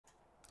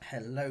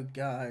Hello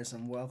guys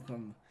and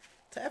welcome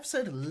to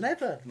episode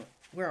 11.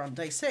 We're on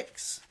day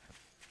 6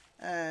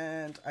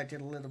 and I did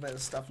a little bit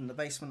of stuff in the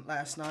basement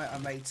last night. I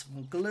made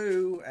some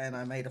glue and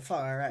I made a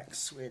fire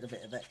axe with a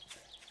bit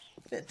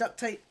of duct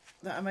tape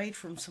that I made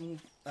from some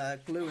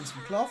glue and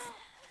some cloth.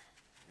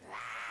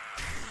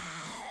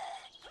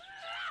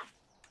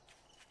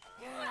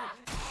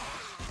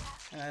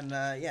 And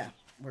yeah,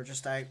 we're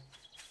just out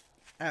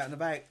and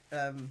about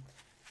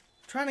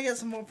trying to get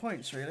some more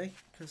points really,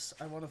 because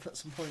I want to put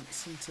some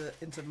points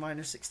into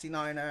minor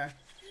 69er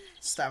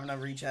stamina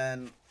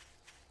regen,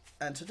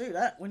 and to do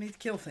that we need to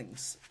kill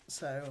things.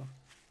 So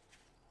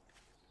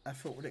I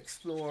thought we'd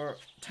explore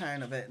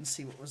town a bit and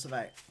see what was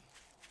about.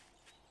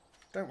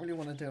 Don't really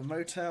want to do a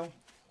motel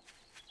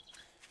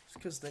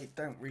because they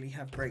don't really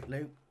have great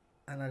loot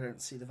and I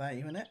don't see the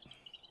value in it.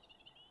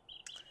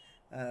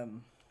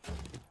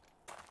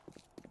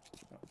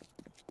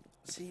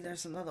 See,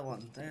 there's another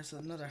one. There's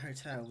another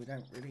hotel. We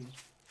don't really,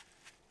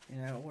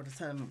 or the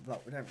tenement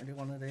block. We don't really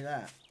want to do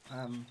that. So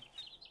I'm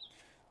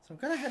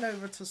going to head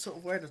over to sort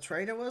of where the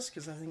trader was,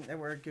 because I think there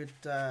were a good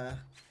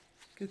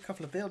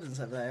couple of buildings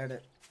over there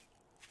that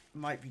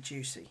might be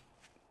juicy.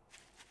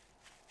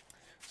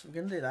 So we're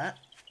going to do that.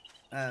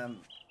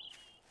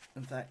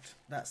 In fact,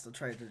 that's the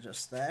trader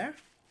just there,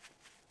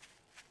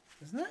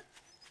 isn't it?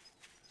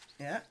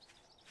 Yeah.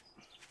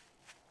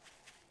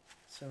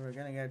 So we're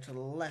going to go to the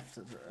left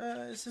of the...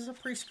 this is a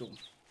preschool.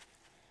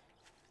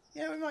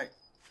 Yeah, we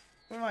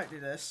might do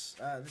this.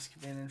 This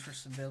could be an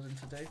interesting building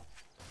to do.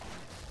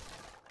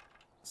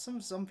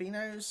 Some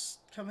zombinos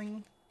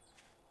coming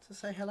to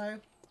say hello.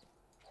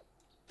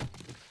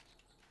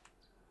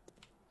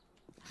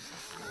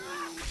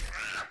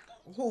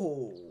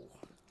 Whoa.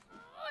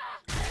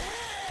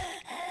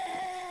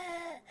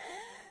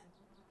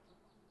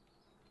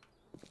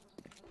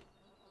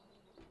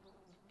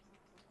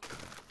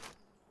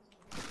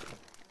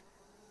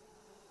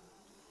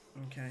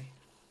 Okay.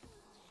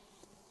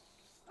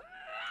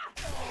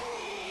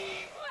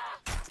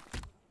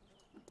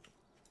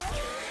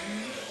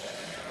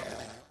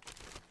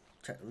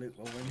 Check the loot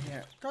while we're in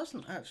here.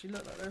 Doesn't actually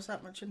look like there's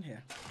that much in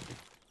here.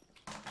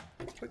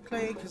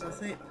 Quickly, because I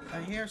think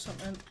I hear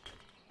something.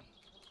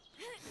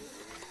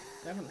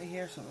 Definitely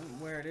hear something.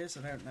 Where it is,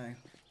 I don't know.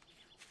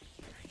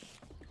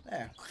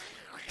 There.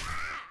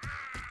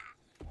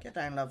 Get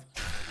down, love.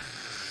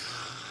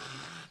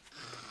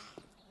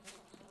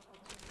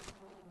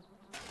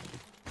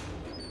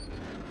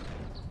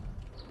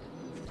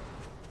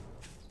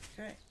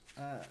 Okay,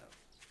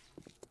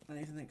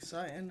 anything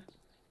exciting?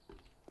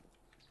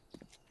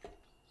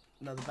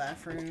 Another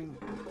bathroom.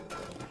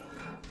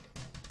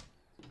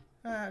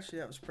 Actually,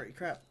 that was pretty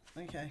crap.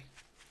 Okay.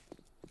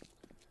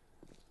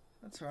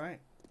 That's alright.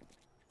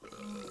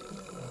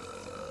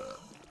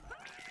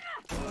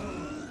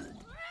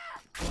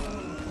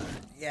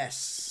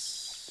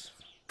 Yes!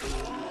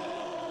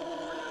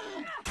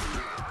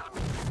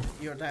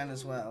 You're down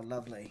as well,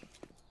 lovely.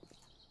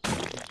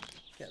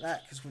 Get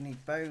that, because we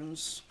need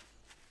bones.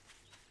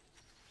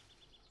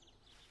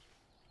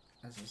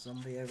 There's a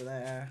zombie over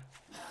there.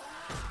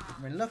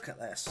 I mean, look at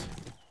this.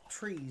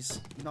 Trees,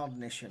 not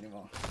an issue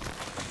anymore.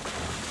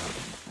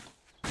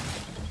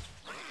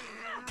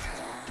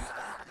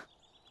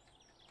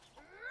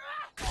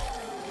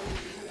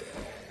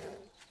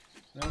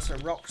 And also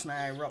rocks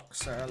now.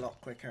 Rocks are a lot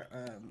quicker.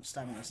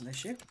 Stamina's an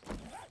issue.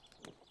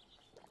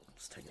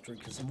 Let's take a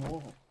drink of some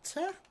water.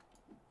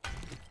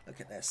 Look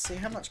at this. See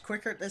how much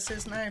quicker this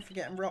is now for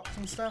getting rocks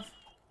and stuff?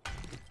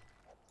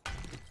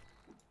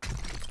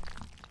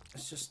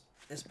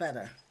 It's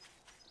better.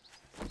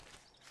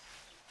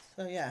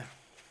 So yeah,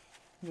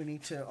 we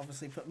need to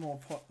obviously put more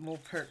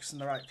perks in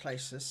the right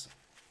places.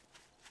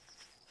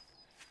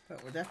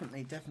 But we're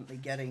definitely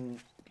getting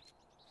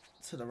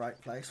to the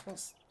right place.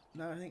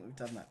 No, I think we've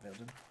done that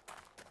building.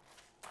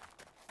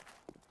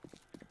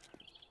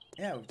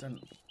 Yeah, we've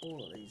done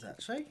all of these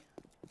actually.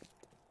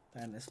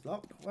 Down this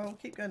block. Well, we'll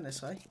keep going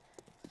this way.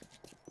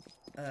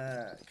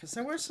 Because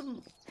there were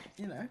some,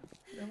 there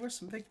were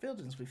some big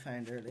buildings we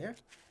found earlier.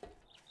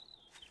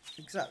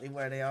 Exactly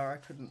where they are I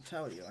couldn't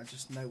tell you, I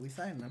just know we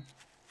found them.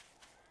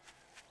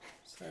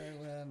 So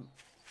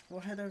we'll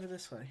head over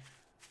this way.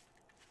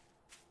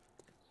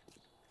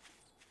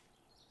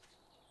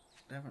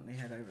 Definitely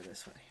head over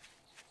this way.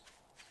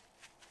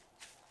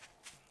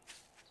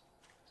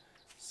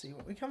 See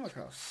what we come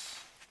across.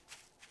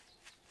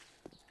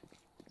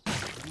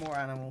 More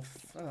animal,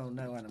 oh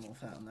no animal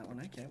found that one,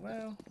 okay,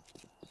 well,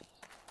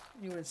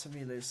 you win some,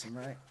 you lose some,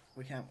 right?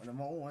 We can't win them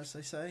all, as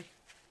they say.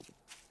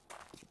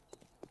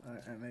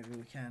 Maybe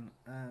we can.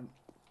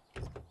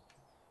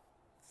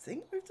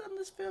 Think we've done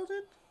this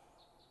building?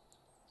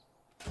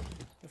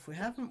 If we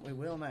haven't, we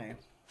will now.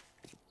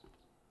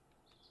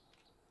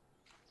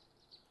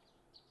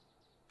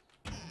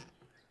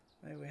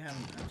 Maybe we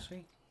haven't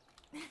actually.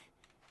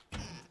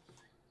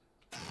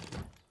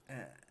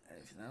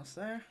 Anything else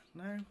there?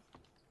 No.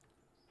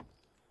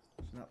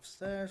 There's an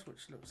upstairs,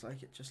 which looks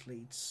like it just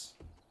leads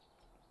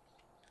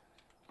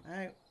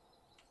out.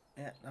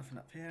 Yeah, nothing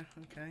up here.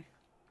 Okay.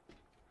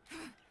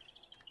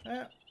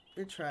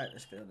 We'll try out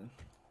this building.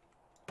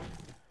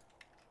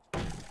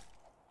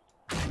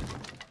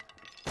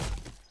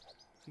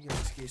 It's a good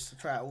excuse to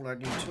try out all our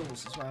new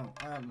tools as well.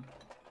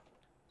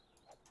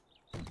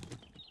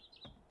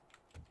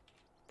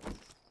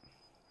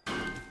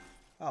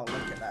 Oh,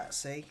 look at that,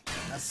 see?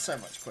 That's so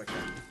much quicker.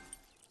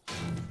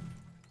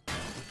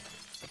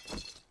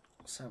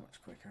 So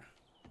much quicker.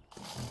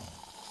 Is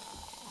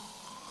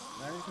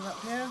there anything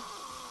up here?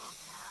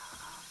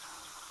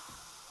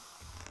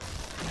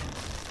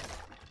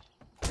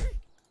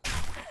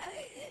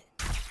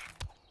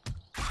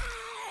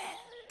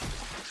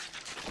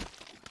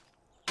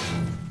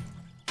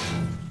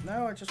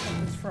 No, I just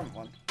want this front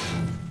one.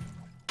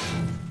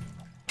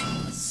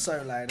 That's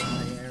so loud in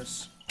my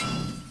ears.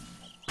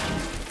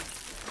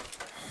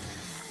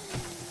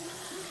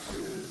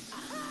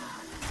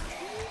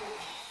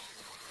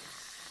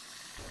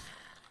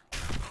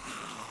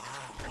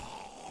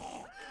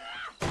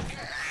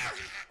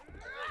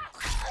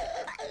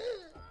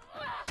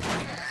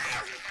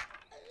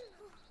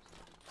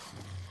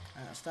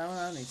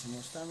 Stamina, I need some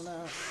more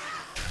stamina.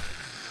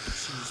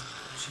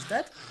 She's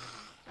dead.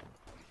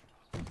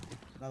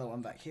 Another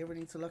one back here we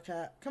need to look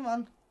at. Come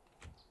on.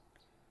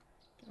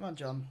 Come on,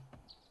 John.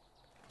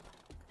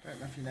 I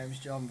don't know if your name's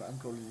John, but I'm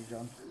calling you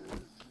John.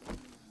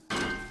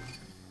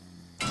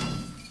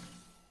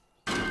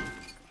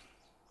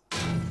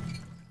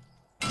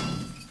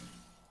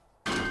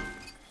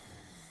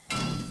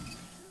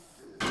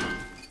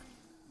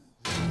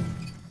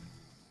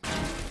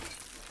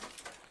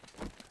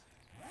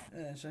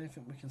 Is there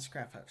anything we can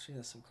scrap actually?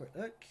 Let's have a quick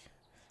look.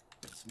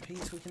 Got some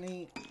peas we can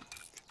eat.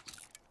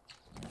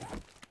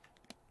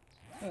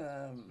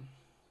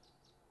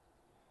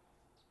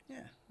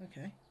 Yeah,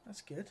 okay,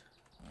 that's good.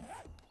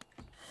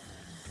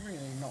 Really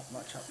not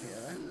much up here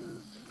though.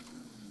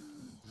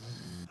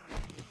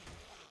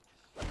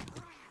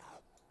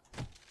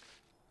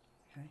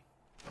 Okay.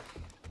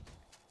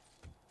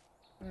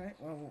 Alright,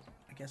 well,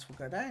 I guess we'll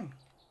go down.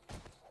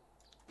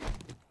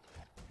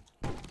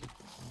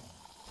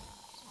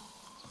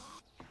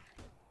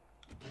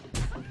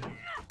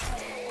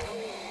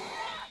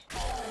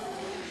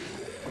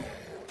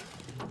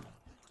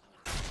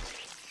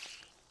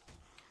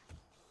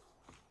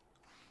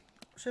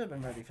 Should have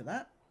been ready for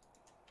that.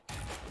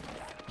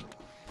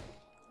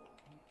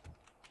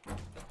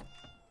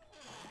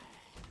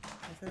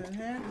 Anything in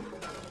here?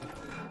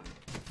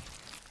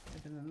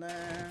 Anything in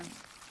there?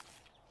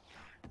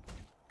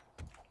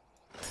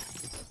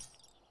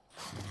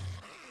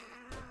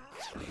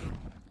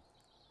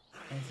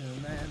 Anything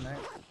in there? No.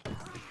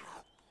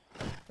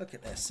 Look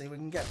at this. See, we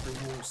can get through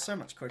walls so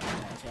much quicker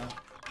now as well.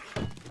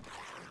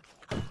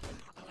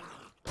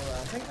 Well,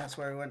 I think that's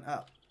where we went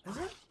up. Is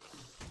it?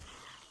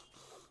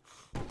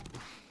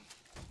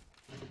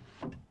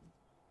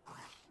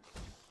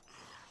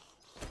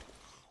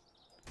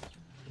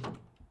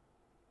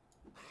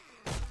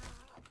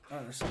 Oh,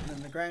 there's something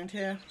in the ground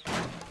here.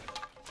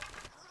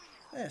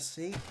 There,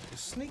 see?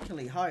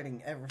 Sneakily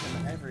hiding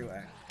everything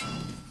everywhere.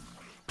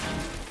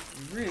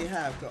 You really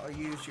have got to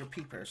use your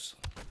peepers.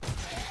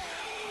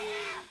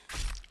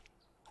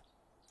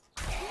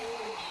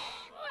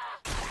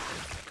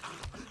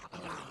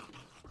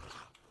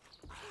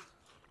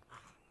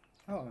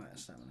 Oh,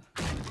 that's stamina.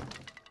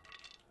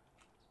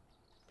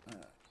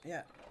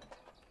 Yeah.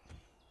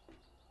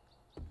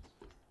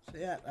 So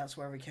yeah, that's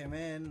where we came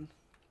in.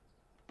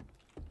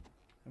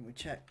 And we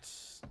checked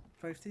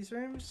both these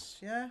rooms,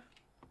 yeah?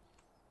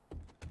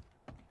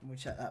 And we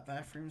checked that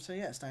bathroom, so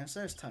yeah, it's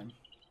downstairs time.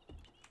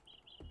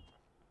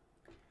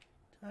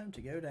 Time to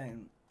go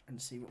down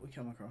and see what we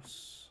come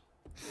across.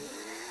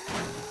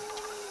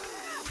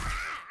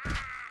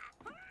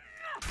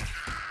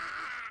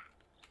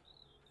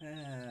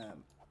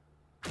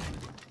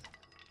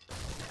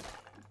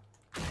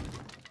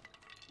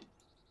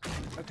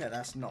 Okay,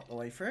 that's not the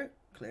way through,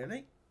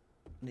 clearly.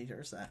 Neither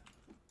is that.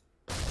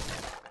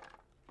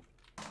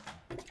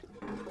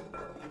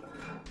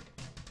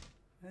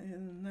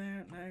 In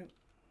there, no.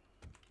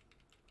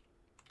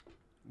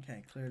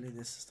 Okay, clearly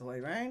this is the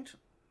way round.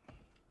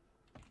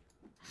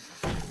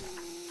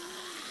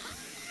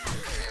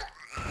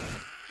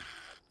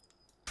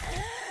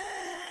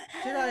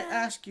 Did I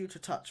ask you to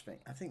touch me?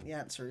 I think the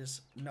answer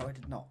is no, I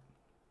did not.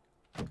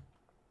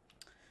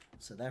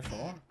 So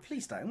therefore,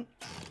 please don't.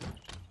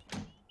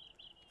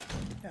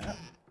 Yeah,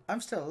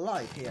 I'm still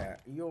alive here.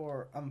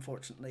 You're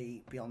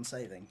unfortunately beyond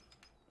saving.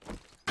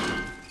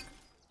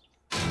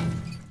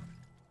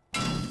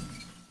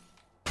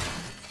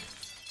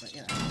 But,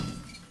 you know,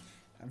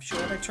 I'm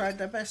sure they tried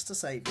their best to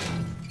save you.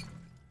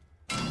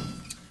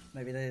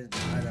 Maybe they didn't,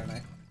 I don't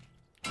know.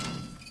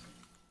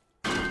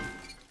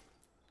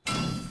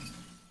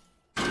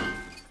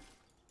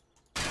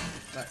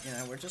 But, you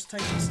know, we're just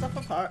taking stuff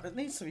apart that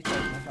needs to be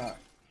taken apart.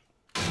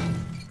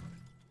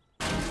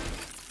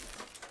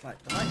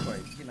 Like the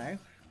microwave, you know.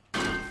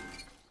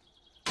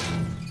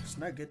 It's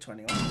no good to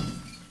anyone.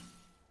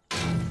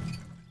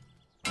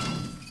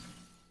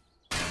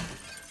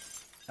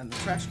 And the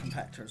trash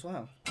compactor as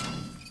well.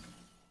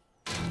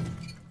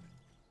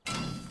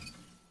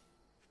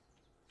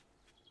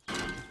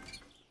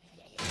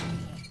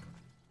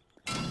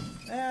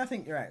 Yeah, I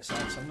think you're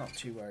outside, so I'm not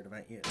too worried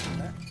about you doing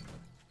that.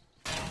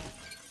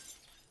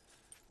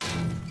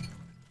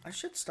 I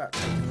should start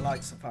taking the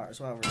lights apart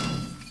as well, really.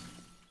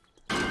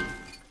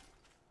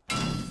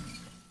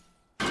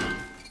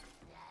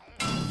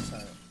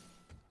 So,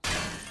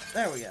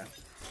 there we go.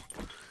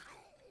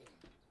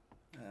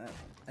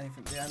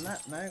 Anything behind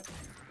that? No.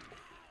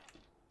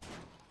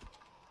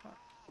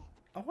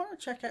 I want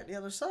to check out the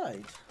other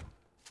side.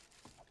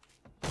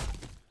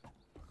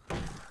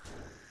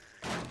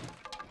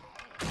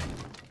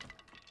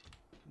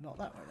 Not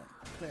that way, then,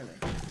 clearly.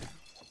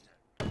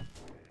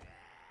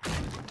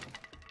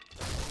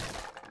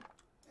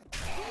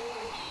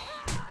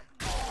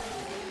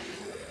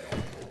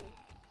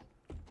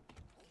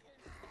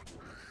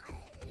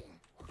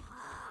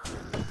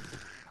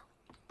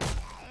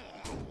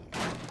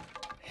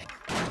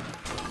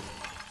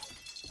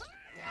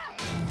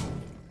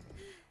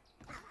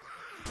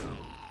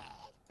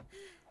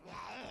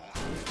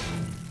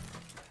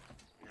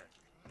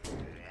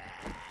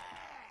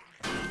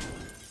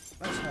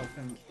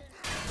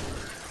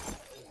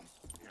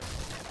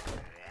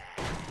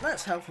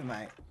 Let's help him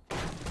out.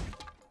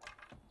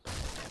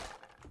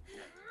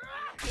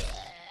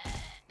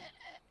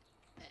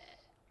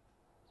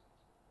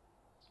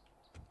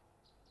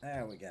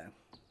 There we go.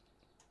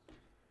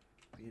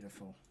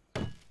 Beautiful.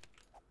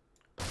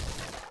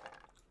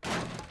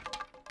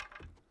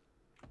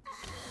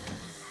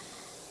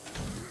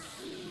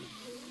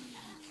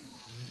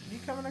 You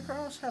coming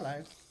across?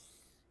 Hello.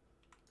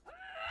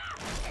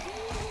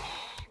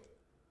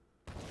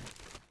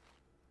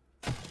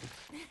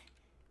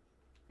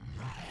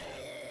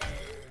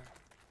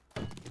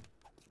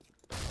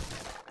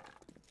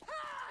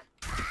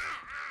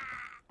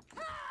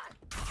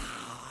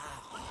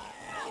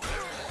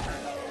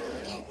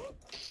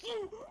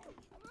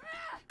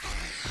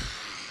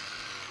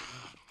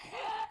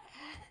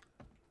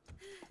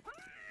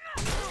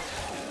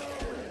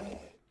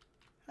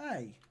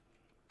 Hey.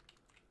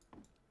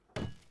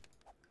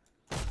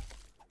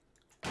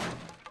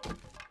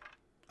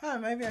 Oh,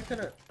 maybe I could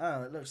have...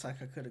 Oh, it looks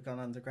like I could have gone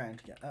underground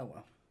to get... Oh,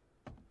 well.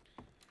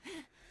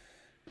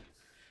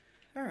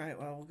 Alright,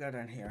 well, we'll go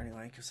down here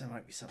anyway, because there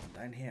might be something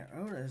down here.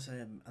 Oh, there's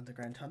an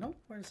underground tunnel.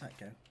 Where does that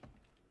go?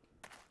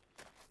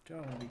 Do I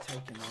want to be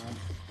taking on...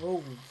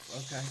 Oh,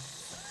 okay.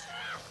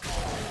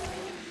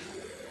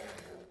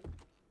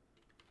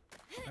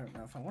 I don't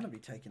know if I want to be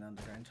taking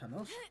underground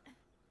tunnels.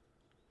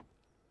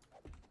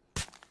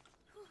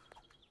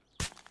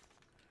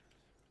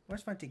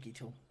 Where's my diggy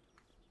tool?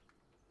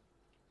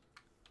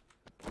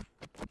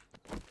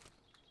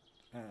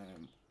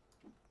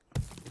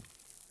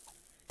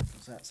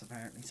 Because that's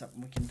apparently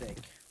something we can dig.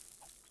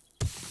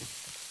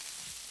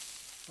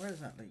 Where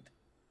does that lead?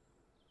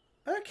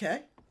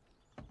 Okay.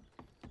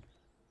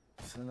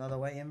 It's another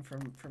way in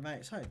from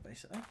outside,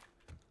 basically.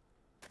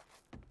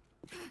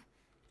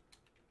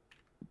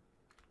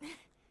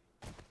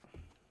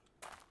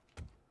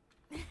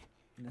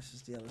 And this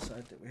is the other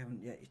side that we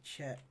haven't yet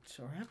checked,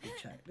 or have we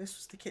checked? This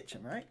was the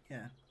kitchen, right?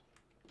 Yeah.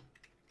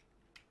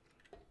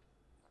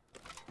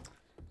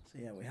 So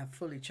yeah, we have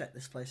fully checked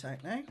this place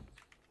out now.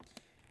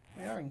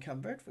 We are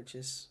encumbered, which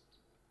is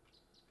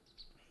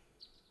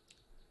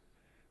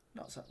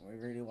not something we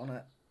really want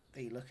to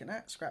be looking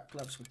at. Scrap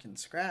gloves we can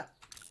scrap.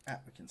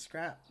 That we can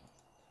scrap.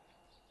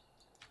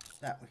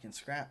 That we can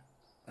scrap.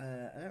 I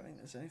don't think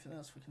there's anything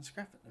else we can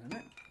scrap at the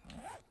minute.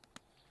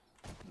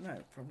 No,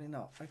 probably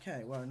not.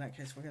 Okay, well in that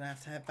case we're going to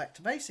have to head back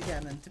to base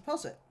again and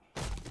deposit.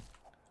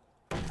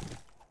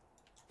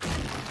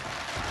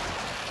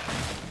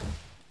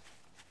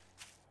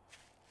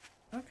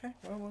 Okay,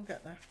 well we'll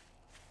get there.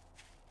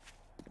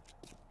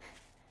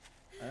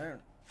 I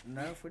don't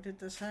know if we did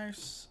this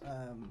house.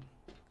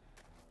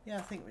 Yeah,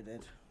 I think we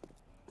did.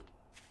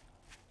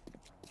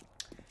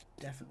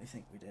 Definitely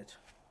think we did.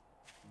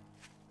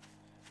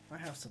 My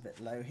house is a bit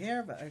low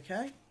here, but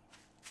okay.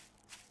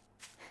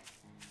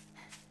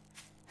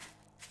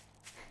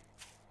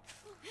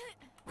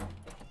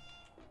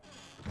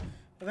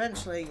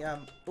 Eventually,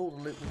 all the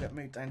loot will get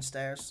moved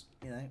downstairs,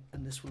 you know,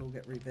 and this will all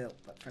get rebuilt.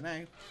 But for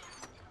now,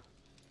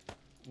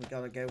 we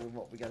gotta go with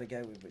what we gotta go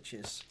with, which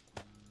is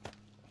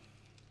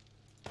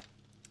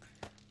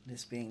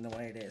this being the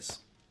way it is.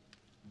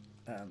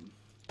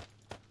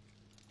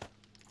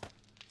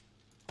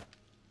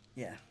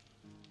 Yeah.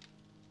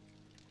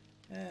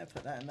 Yeah,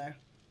 put that in there.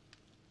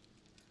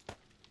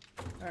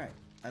 Alright,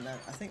 and then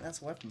I think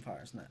that's a weapon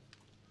part, isn't it?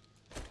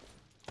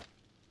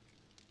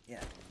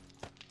 Yeah.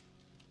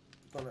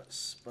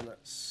 Bullets,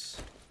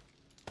 bullets.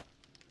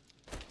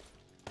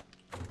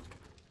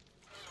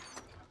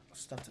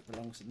 Stuff that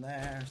belongs in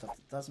there, stuff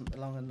that doesn't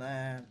belong in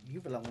there. You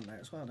belong in there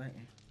as well, don't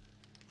you?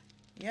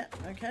 Yeah,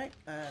 okay.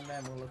 And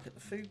then we'll look at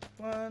the food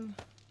one.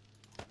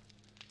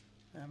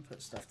 And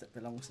put stuff that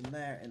belongs in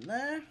there in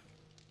there.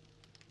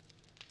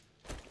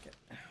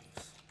 Okay.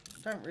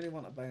 Don't really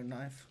want a bone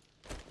knife.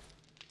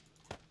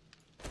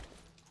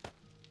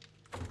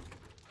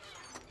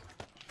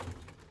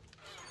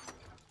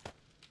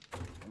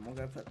 And we'll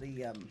go put the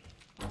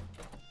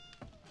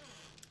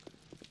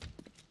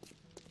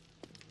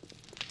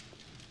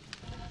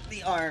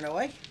the iron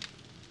away.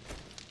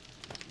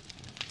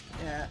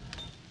 Yeah.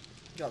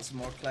 Got some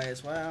more clay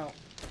as well.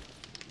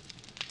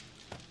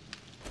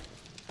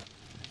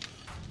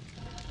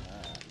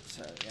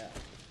 So yeah,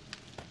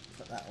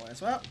 put that away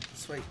as well.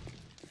 Sweet.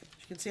 As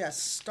you can see, I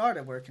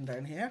started working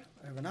down here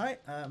overnight.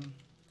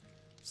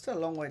 Still a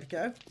long way to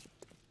go.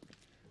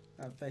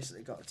 I've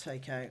basically got to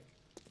take out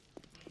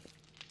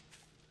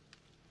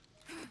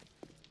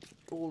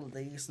all of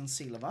these and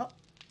seal them up.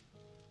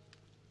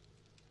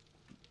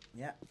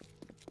 Yeah.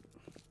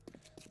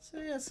 So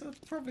yeah, so it's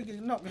probably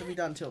not going to be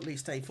done till at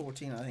least day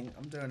 14. I think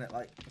I'm doing it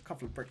like a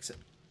couple of bricks at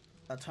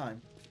a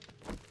time.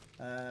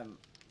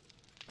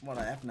 What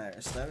I have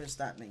noticed though is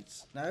that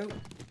needs no.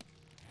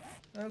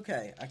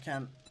 Okay, I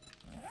can't.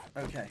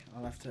 Okay,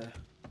 I'll have to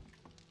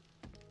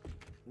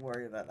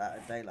worry about that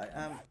at daylight.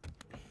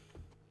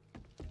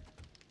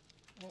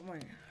 What am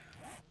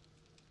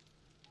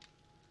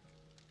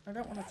I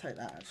don't want to take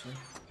that actually.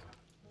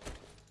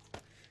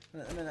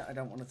 And at the minute, I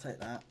don't want to take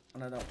that,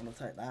 and I don't want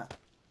to take that.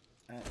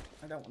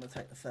 I don't want to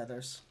take the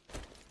feathers.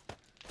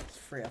 Let's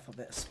free up a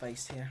bit of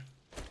space here.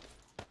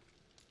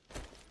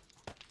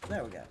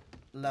 There we go.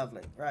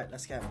 Lovely. Right,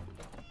 let's go.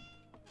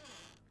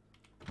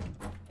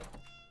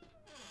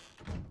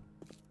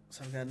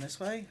 So we're going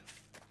this way.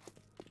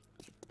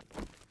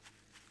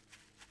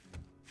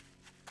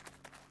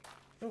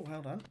 Oh,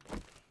 hold on.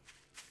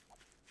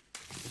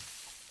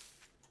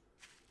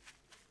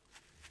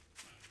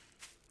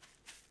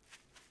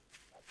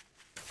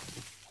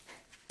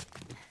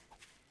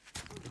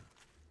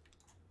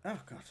 Oh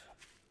god.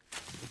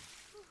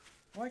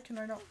 Why can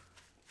I not?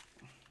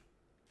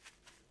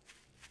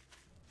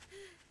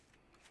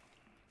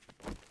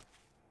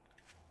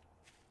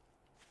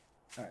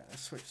 Alright,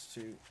 let's switch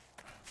to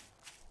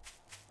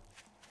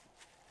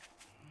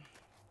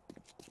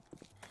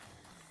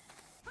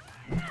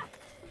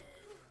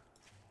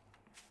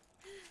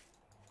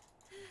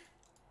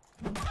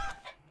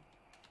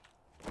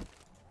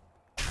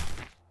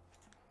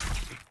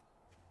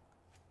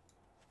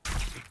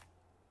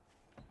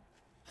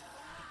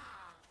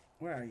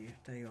where are you?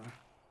 There you are.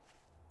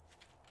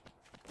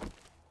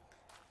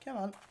 Come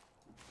on.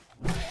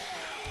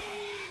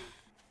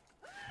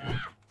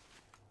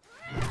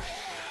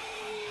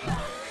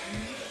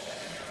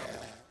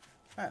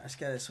 Alright, let's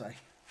go this way.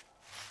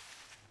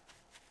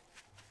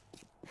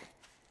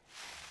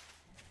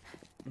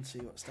 And see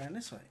what's down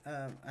this way.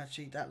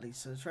 Actually, that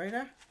leads to the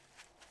trader.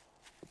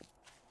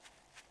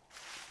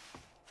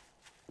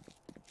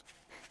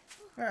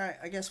 Alright,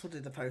 I guess we'll do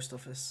the post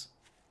office.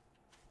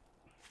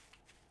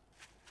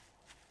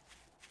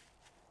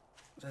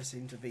 I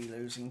seem to be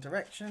losing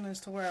direction as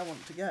to where I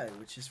want to go,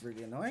 which is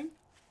really annoying.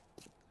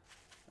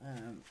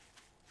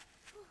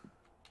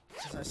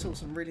 Because I saw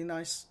some really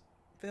nice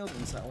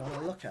buildings that I want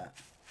to look at,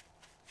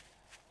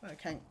 but I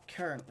can't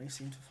currently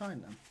seem to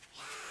find them.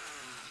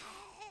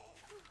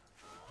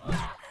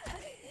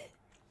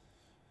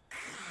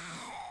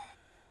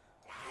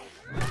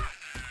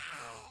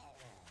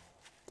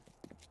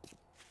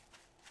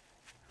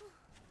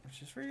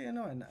 Which is really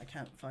annoying that I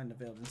can't find the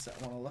buildings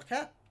that I want to look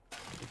at.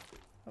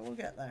 But we'll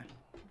get there,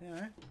 you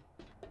know.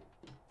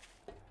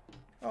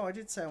 Oh, I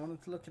did say I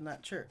wanted to look in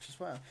that church as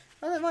well.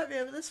 Oh, they might be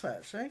over this way,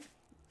 actually.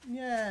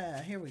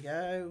 Yeah, here we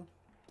go.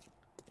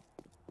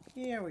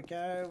 Here we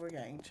go. We're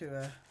getting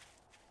to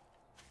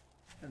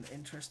an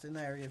interesting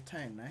area of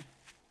town now.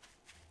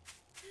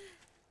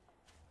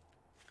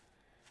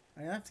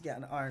 I'm going to have to get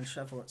an iron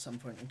shovel at some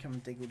point and come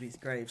and dig all these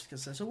graves,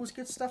 because there's always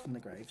good stuff in the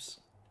graves.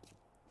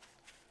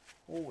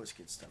 Always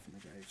good stuff in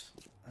the graves.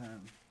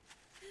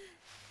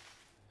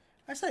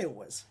 I say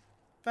always.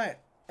 About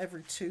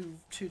every two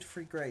to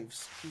three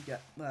graves you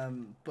get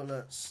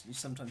bullets, you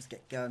sometimes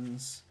get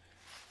guns.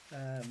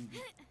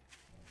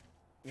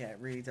 Yeah, it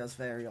really does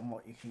vary on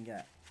what you can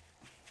get.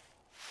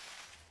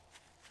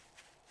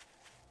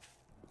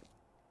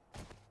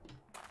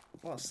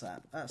 What's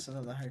that? That's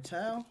another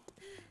hotel.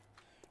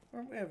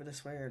 Weren't we over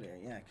this way earlier?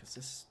 Yeah, because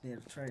this is near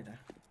the trader.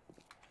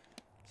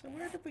 So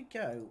where did we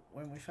go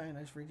when we found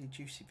those really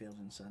juicy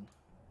buildings then?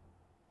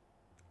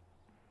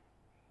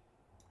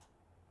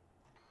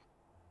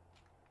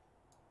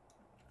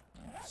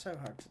 So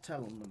hard to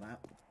tell on the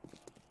map.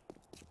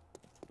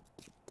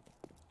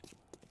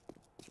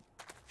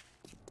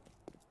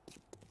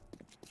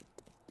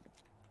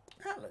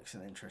 That looks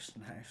an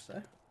interesting house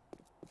though.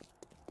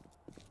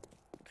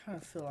 Kind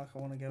of feel like I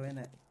want to go in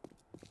it.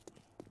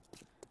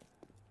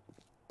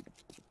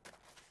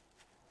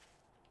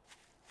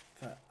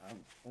 But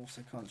I'm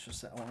also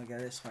conscious that I want to go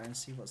this way and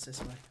see what's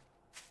this way.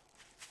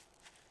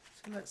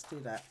 So let's do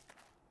that.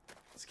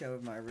 Let's go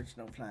with my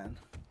original plan.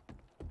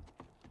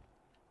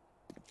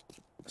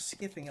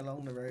 Skipping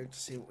along the road to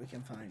see what we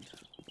can find.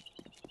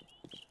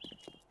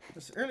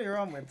 Because earlier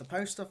on with the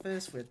post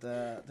office, with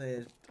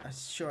I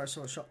saw a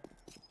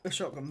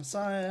shotgun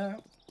messiah,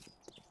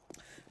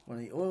 one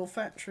of the oil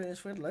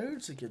factories, with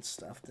loads of good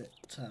stuff that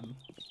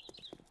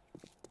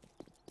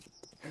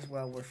is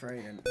well worth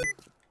raiding.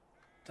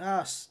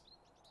 Dust.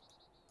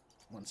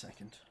 1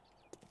 second.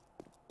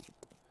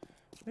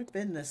 We've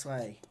been this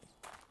way.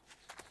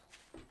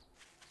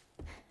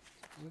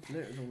 We've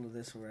looted all of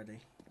this already.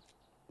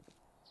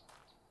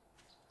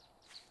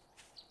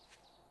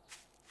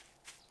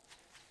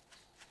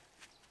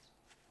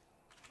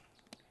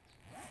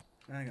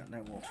 I got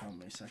no water on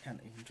me, so I can't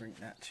even drink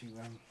that to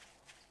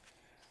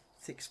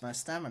fix my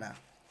stamina.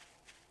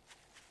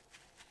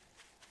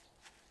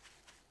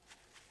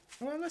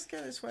 Well, let's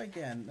go this way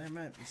again. There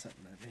might be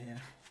something over here.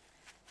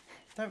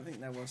 Don't think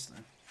there was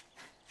though.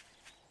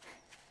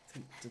 I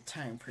think the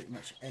town pretty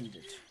much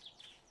ended.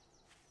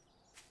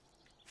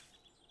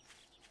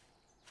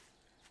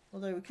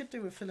 Although we could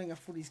do with filling up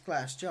all these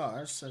glass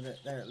jars so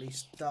that they're at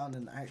least done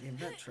and out of the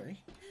inventory.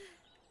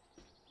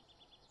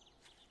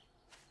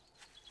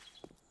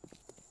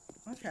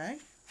 Okay.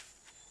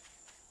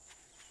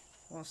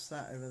 What's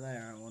that over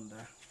there, I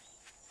wonder?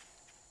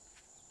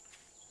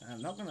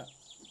 I'm not gonna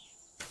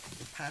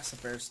pass a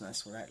bird's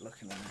nest without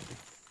looking at it.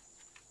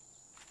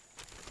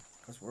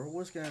 Because we're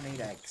always gonna need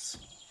eggs.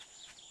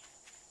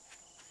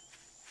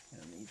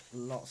 Gonna need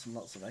lots and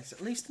lots of eggs.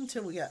 At least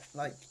until we get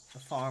like a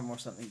farm or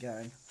something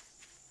going.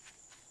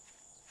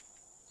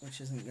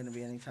 Which isn't gonna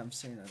be anytime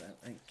soon, I don't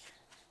think.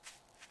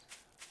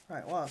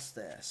 Right, what's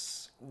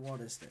this? What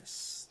is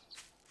this?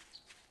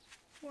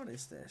 What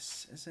is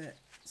this? Is it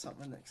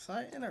something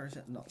exciting or is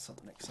it not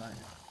something exciting?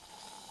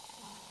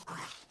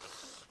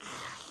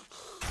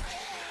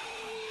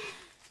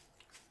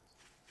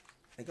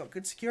 They got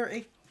good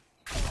security.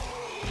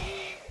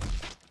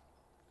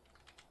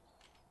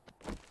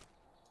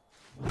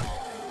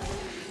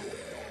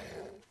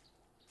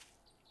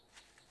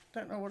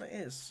 Don't know what it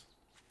is.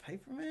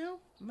 Paper mail?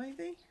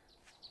 Maybe?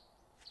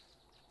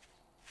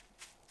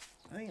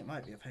 I think it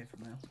might be a paper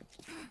mail.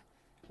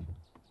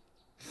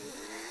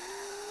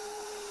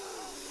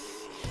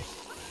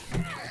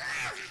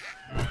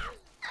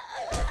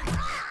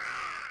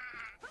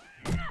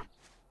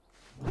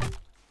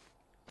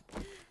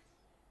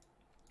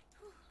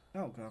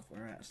 Oh god,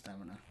 we're out of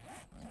stamina.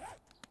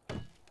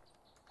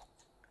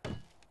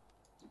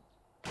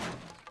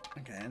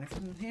 Okay,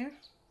 anything in here?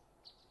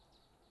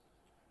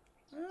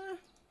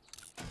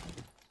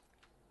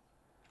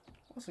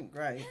 Wasn't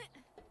great.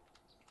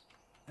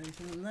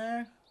 Anything in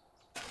there?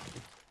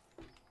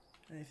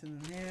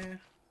 Anything in here?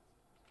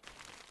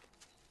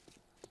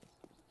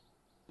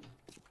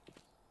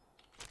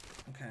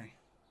 Okay.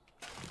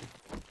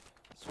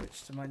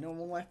 Switch to my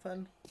normal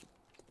weapon.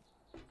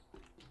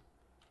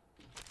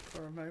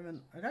 For a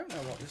moment. I don't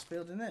know what this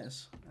building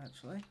is,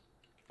 actually.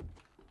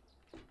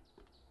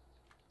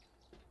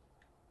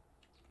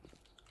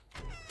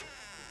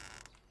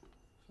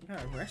 Some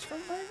kind of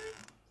restaurant, maybe?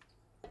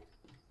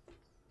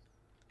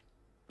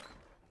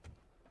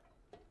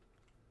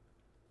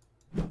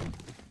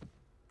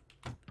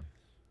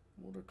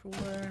 Water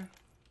cooler.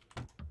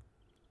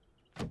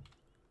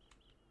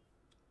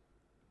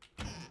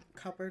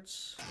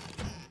 Cupboards.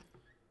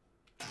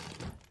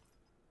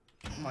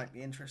 Might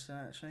be interesting,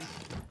 actually.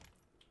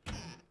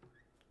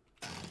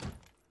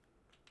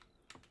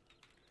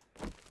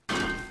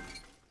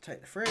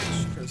 Take the fridge,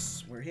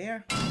 because we're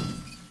here.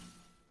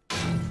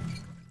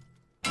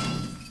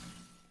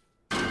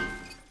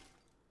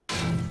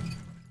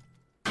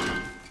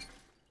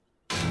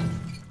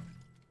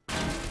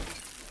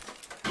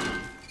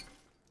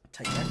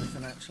 Take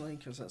everything, actually,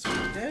 because that's what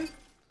we do.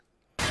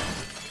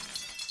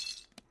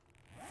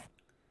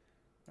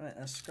 Right,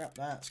 let's scrap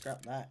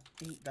that,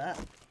 eat that.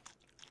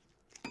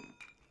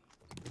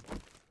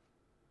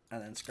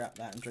 And then scrap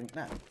that and drink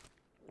that.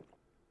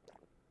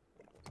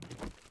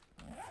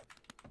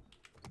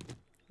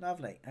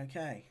 Lovely,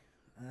 okay.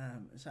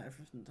 Is that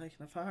everything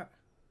taken apart?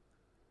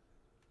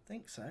 I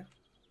think so.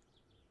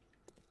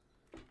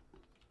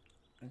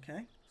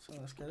 Okay, so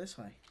let's go this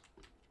way.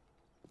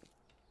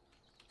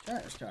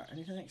 Generator's cart,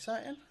 anything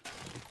exciting?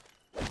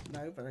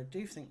 No, but I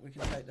do think we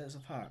can take those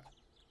apart.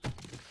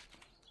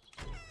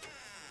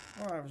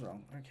 Or I was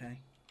wrong, okay.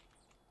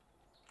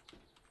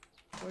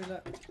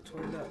 Toilet,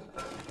 toilet.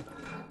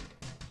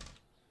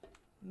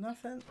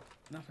 Nothing.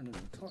 Nothing in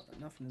the toilet,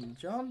 nothing in the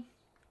John.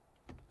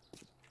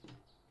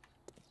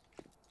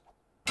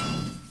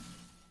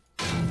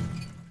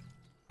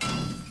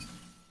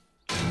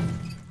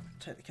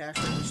 Take the cash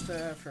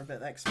register for a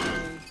bit of XP.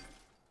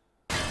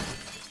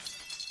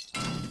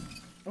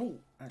 Oh,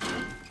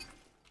 actually.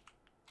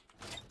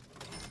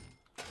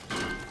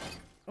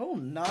 Oh,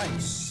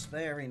 nice.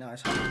 Very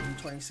nice.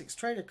 126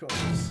 trader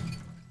coins.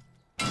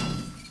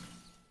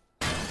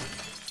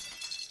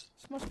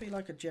 This must be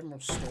like a general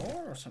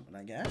store or something,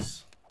 I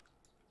guess.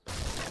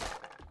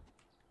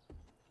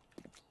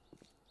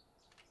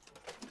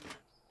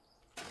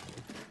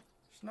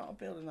 It's not a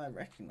building I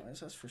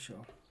recognise, that's for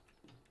sure.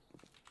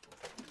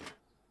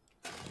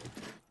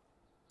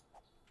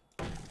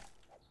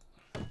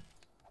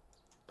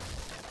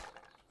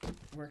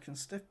 Working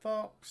stiff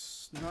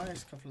box,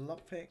 nice, couple of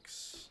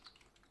lockpicks.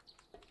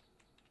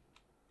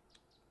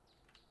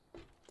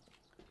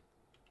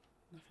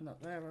 Nothing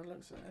up there, it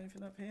looks like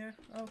anything up here.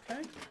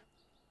 Okay.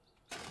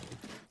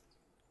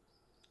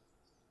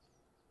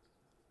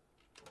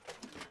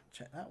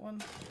 Check that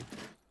one.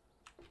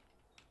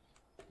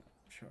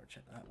 I'm sure I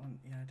checked that one,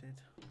 yeah I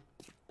did.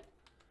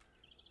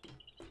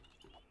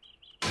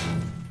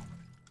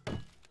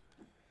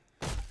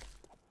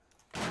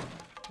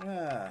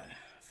 Ah,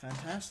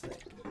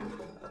 fantastic.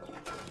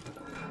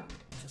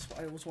 Just what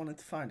I always wanted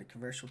to find, a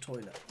commercial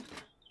toilet.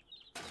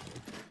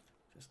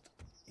 Just,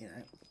 you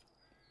know,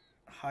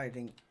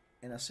 hiding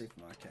in a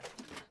supermarket.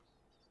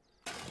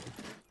 Oh,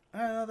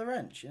 another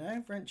wrench, you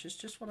know? Wrench is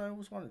just what I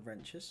always wanted,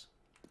 wrenches.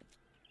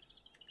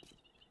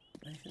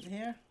 Anything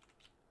here?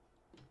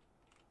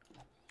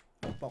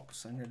 A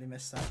box, I nearly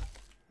missed that.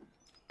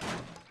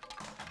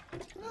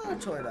 Another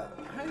toilet.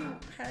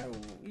 How,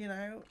 you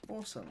know,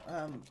 awesome.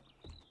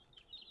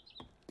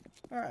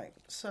 Alright,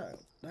 so,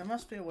 there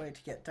must be a way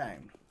to get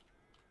down.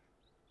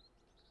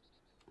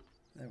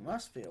 There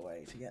must be a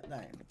way to get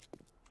down.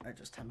 I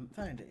just haven't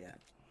found it yet.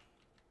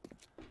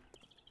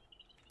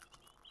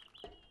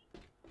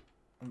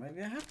 Or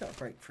maybe I have got a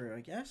breakthrough,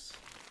 I guess.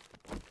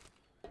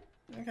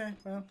 Okay,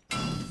 well.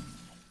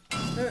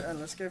 Let's do it then,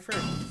 let's go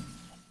through.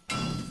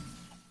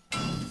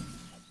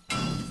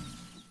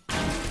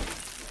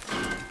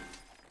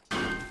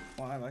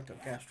 Why have I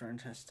got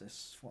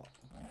gastroenteritis? What?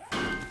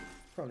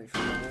 Probably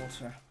from the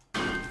water.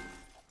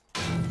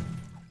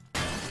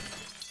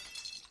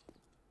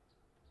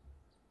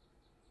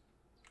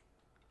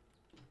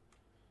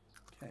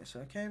 Okay,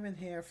 so I came in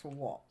here for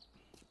what?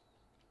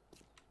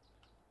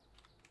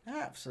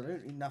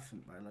 Absolutely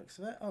nothing by the looks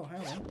of it. Oh,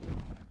 hang on.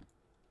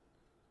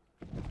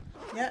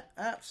 Yeah,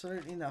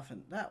 absolutely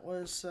nothing. That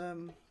was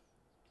a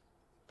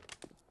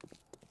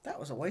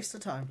waste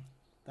of time,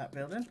 that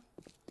building.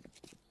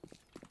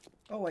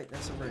 Oh wait,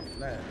 there's a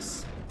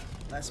roof.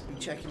 Let's be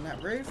checking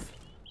that roof.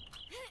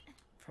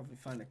 Probably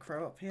find a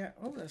crow up here.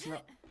 Oh, there's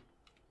not.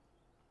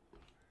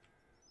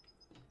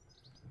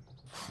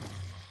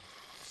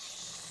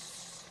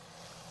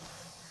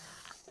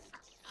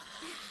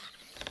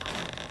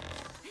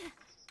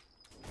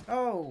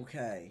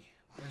 Okay,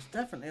 there's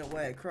definitely a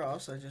way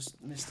across. I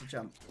just missed the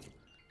jump.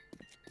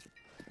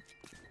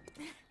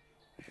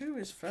 Who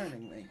is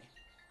phoning me?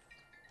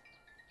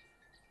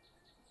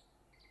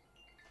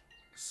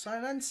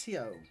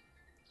 Silencio.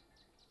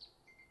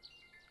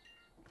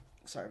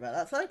 Sorry about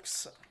that,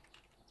 folks.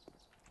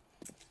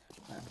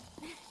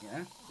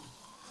 Yeah.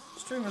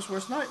 Streamer's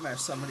worst nightmare,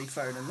 somebody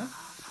phoning them.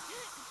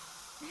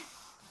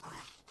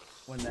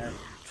 When they're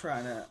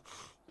trying to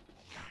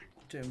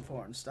do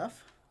important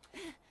stuff.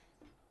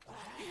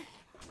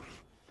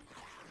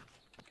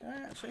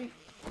 Actually,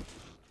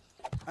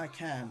 I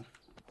can.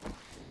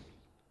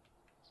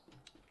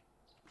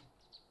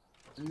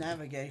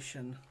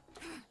 Navigation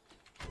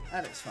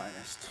at its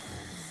finest.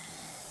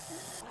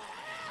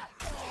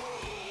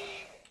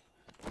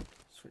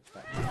 Switch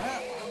back to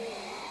that.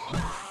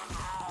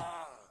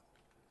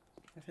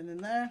 Anything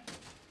in there?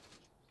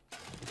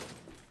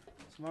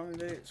 Some army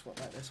boots. What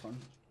about this one?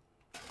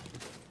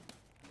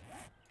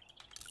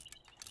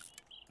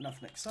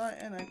 Nothing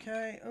exciting.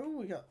 Okay. Oh,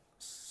 we got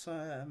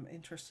some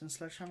interesting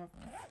sledgehammer.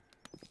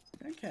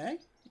 Okay.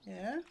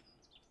 Yeah.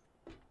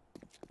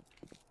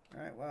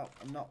 Alright, well,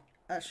 I'm not...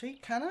 Actually,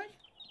 can I?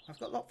 I've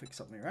got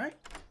lockpicks on me, right?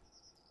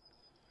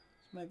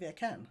 So maybe I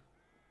can.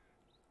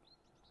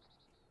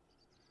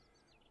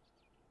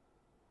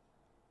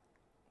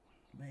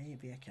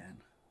 Maybe I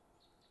can.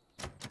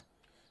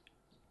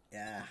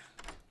 Yeah.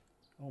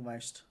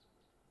 Almost.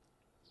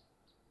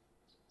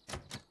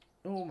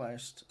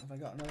 Almost. Have I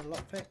got another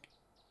lockpick?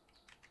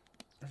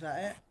 Is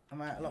that it?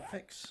 Am I out of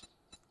lockpicks?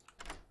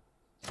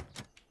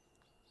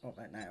 What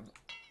about now?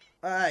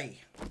 Hey!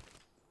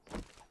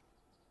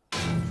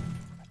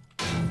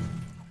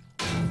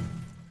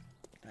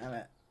 Damn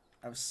it.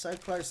 I was so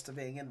close to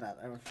being in that.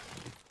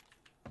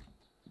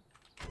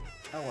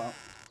 Oh well.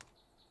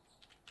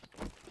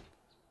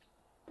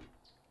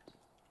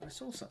 I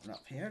saw something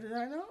up here, did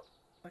I not?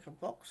 Like a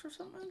box or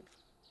something?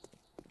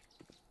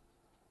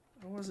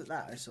 Or was it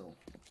that I saw?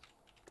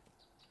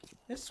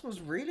 This was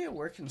really a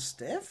working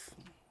stiff?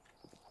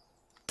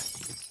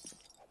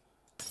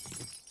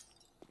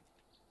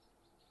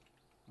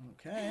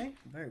 Okay,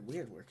 very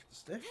weird working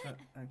stiff, but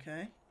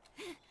okay.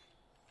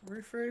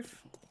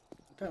 Roof.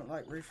 Don't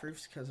like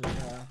roofs because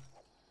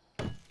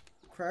of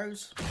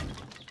crows.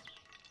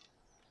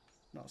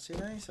 Not seen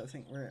any, so I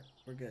think we're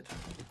good.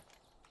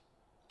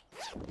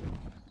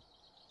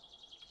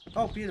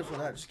 Oh, beautiful!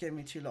 That just gave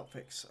me 2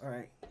 lockpicks. All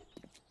right,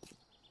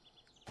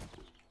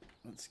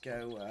 let's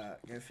go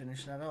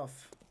finish that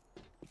off.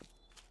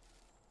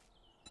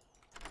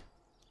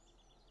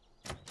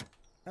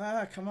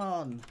 Ah, come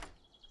on!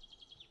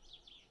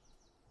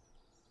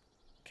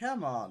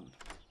 Come on!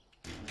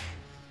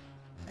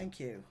 Thank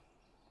you.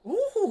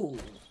 Ooh!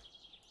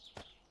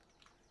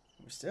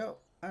 We're still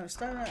out of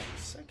stone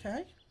axe.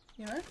 Okay,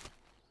 you know,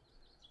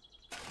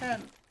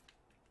 can't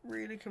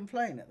really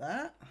complain at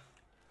that.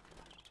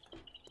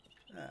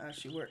 That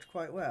actually worked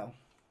quite well.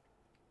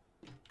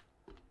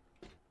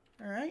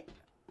 Alright.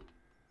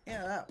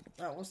 Yeah,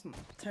 that wasn't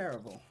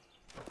terrible.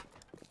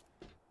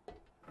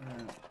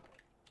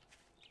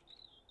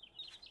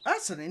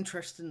 That's an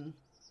interesting...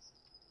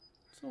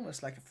 It's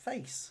almost like a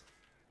face.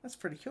 That's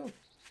pretty cool.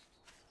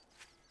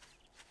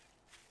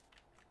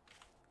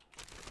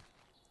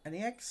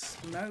 Any eggs?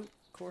 No,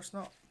 of course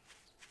not.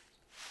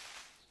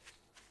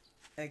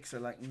 eggs are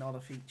like not a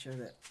feature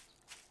that,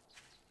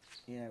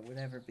 you know, would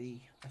ever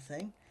be a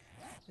thing.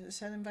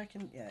 Is it heading back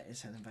in? Yeah,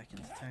 it's heading back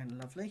into town.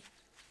 Lovely.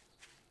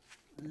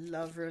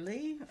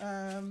 Lovely.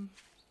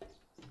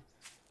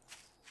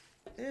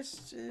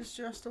 This is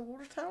just a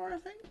water tower, I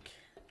think.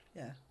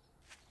 Yeah.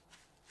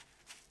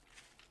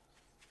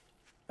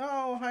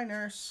 Oh, hi,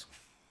 nurse.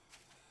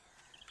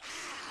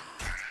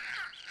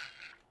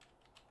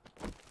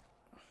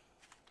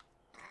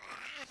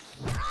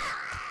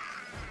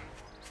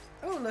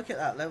 Oh, look at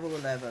that, level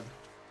 11.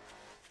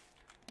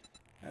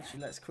 Actually,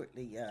 let's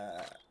quickly,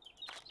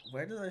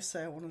 where did I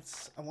say I wanted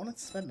to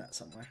spend that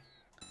somewhere?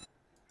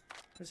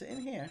 Was it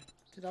in here?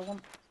 Did I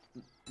want...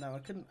 No, I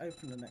couldn't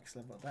open the next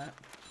level of that.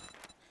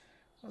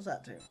 What does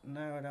that do?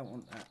 No, I don't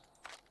want that.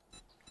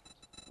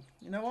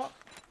 You know what?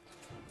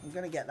 I'm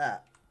going to get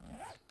that.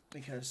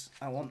 Because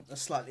I want a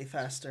slightly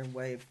faster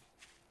wave,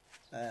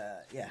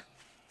 yeah,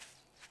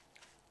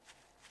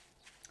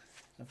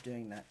 of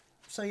doing that.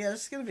 So yeah,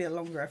 this is going to be a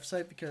longer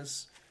episode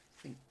because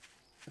I think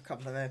a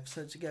couple of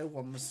episodes ago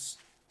one was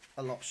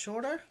a lot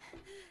shorter.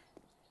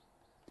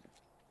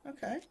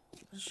 Okay,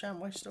 there's a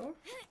Shamway store.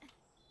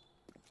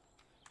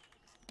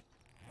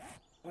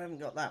 We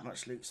haven't got that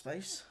much loot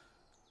space.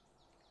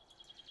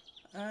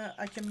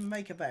 I can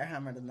make a better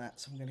hammer than that,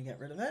 so I'm going to get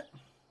rid of it.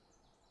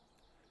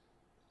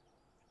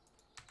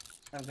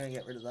 I'm going to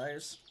get rid of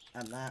those,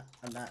 and that,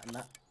 and that, and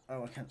that.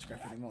 Oh, I can't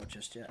scrap anymore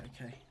just yet,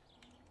 okay.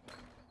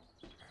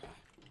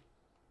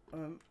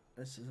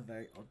 This is a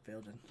very odd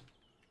building.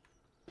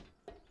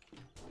 A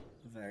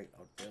very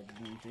odd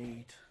building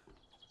indeed.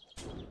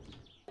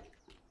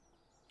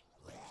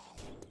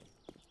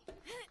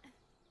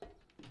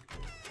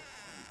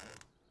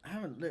 I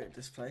haven't looted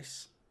this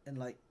place in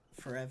like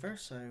forever,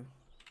 so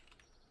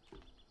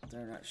I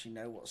don't actually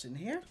know what's in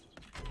here.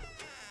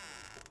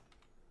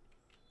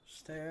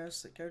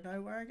 Stairs that go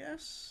nowhere, I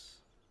guess.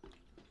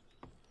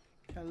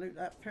 Can I loot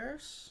that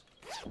purse?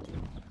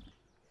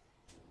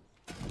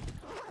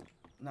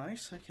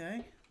 Nice,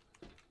 okay.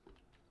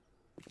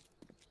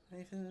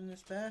 Anything in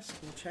this desk?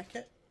 We'll check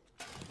it.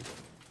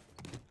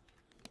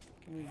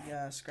 Can we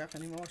scrap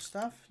any more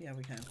stuff? Yeah,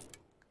 we can.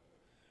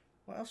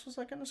 What else was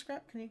I going to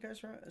scrap? Can you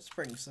guys remember?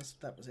 Springs,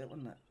 that was it,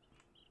 wasn't it?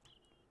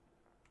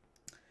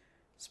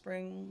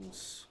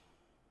 Springs.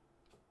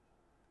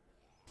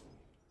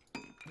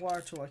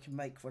 Wire tool I can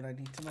make when I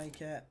need to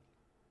make it.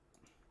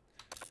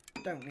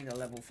 Don't need a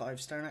level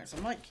 5 stone axe. I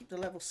might keep the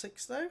level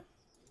 6 though.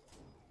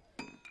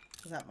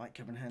 That might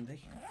come in handy.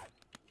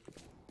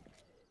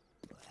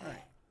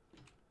 Right.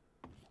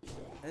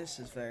 This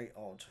is very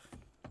odd.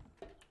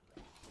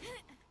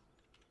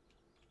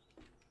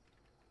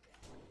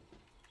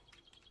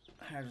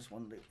 How does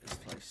one loot this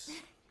place?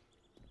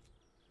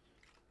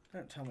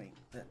 Don't tell me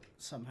that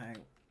somehow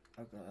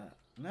I've got that.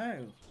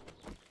 No!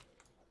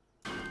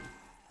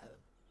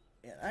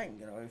 Yeah, that ain't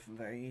going to open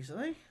very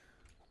easily.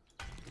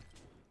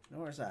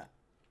 Nor is that.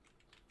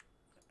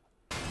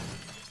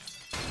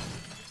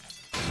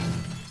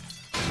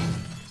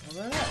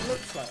 Although that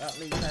looks like that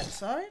leads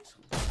outside.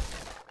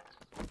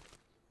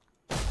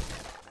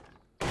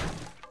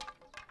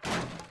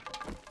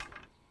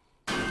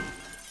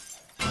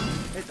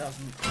 It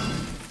doesn't.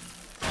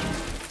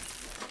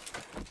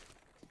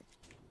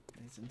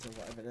 Leads into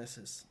whatever this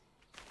is.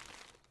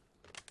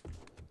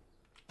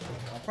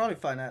 I'll probably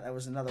find out there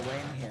was another way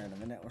in here in a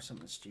minute or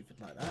something stupid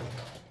like that.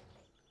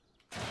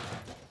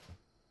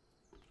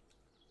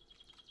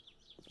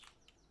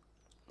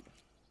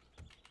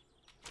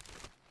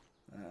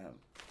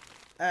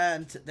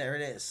 And there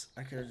it is.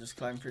 I could have just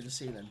climbed through the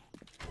ceiling.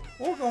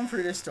 Or gone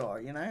through this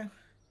door, you know?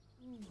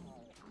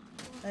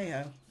 Hey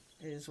ho.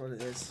 It is what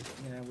it is.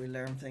 You know, we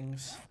learn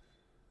things.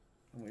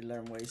 And we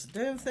learn ways of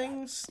doing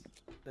things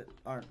that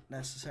aren't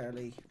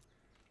necessarily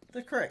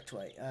the correct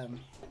way.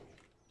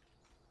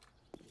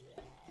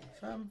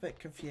 So I'm a bit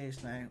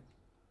confused now.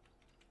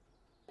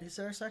 Is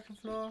there a second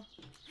floor?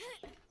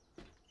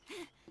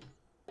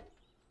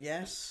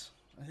 Yes,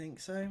 I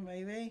think so,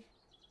 maybe.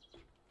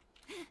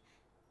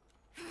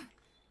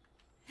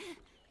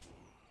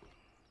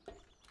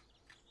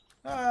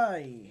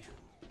 Hi!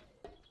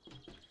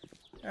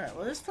 Alright,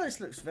 well this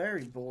place looks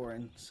very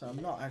boring, so I'm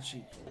not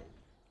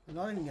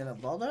even gonna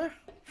bother.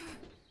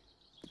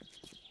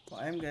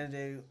 What I'm gonna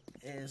do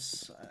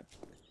is, at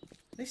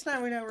least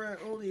now we know where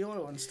all the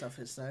oil and stuff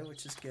is though,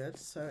 which is good,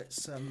 so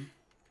it's,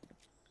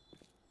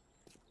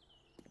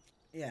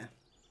 yeah.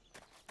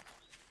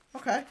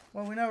 Okay,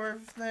 well we know where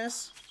everything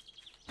is.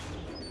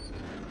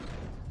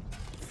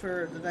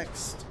 For the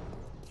next,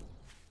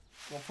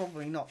 well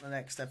probably not the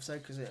next episode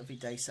because it'll be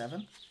day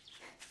 7.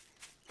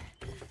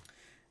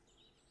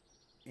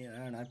 You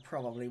know, and I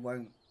probably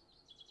won't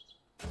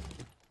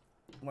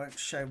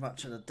show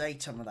much of the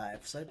daytime of that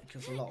episode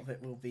because a lot of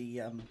it will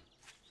be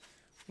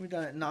we're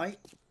done at night,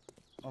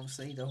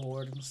 obviously the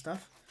Horde and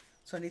stuff.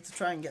 So I need to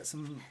try and get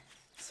some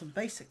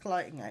basic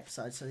lighting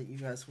outside so that you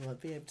guys will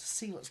be able to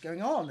see what's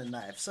going on in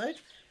that episode.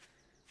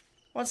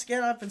 Once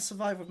again, I've been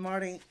Survive with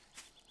Marty.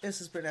 This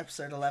has been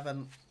episode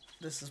 11.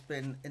 This has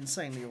been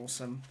insanely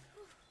awesome.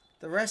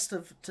 The rest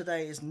of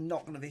today is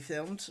not going to be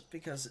filmed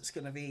because it's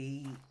going to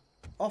be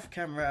off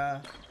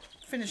camera,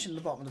 finishing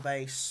the bottom of the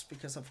base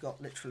because I've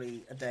got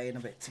literally a day and a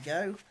bit to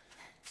go.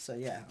 So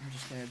yeah, I'm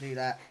just going to do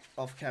that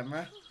off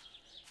camera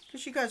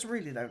because you guys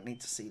really don't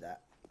need to see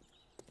that.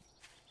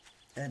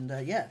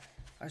 And yeah,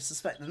 I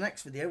suspect the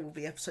next video will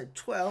be episode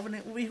 12 and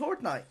it will be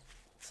Horde night.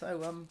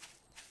 So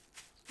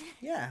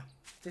yeah,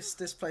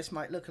 this place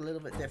might look a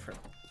little bit different.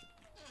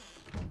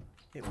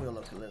 It will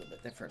look a little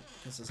bit different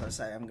because, as I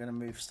say, I'm going to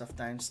move stuff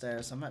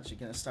downstairs. I'm actually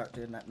going to start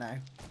doing that now.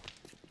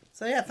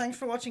 So yeah, thanks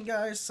for watching,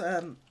 guys.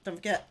 Don't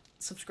forget,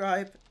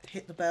 subscribe,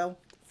 hit the bell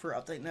for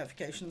update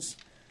notifications,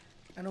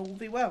 and all will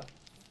be well.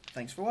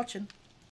 Thanks for watching.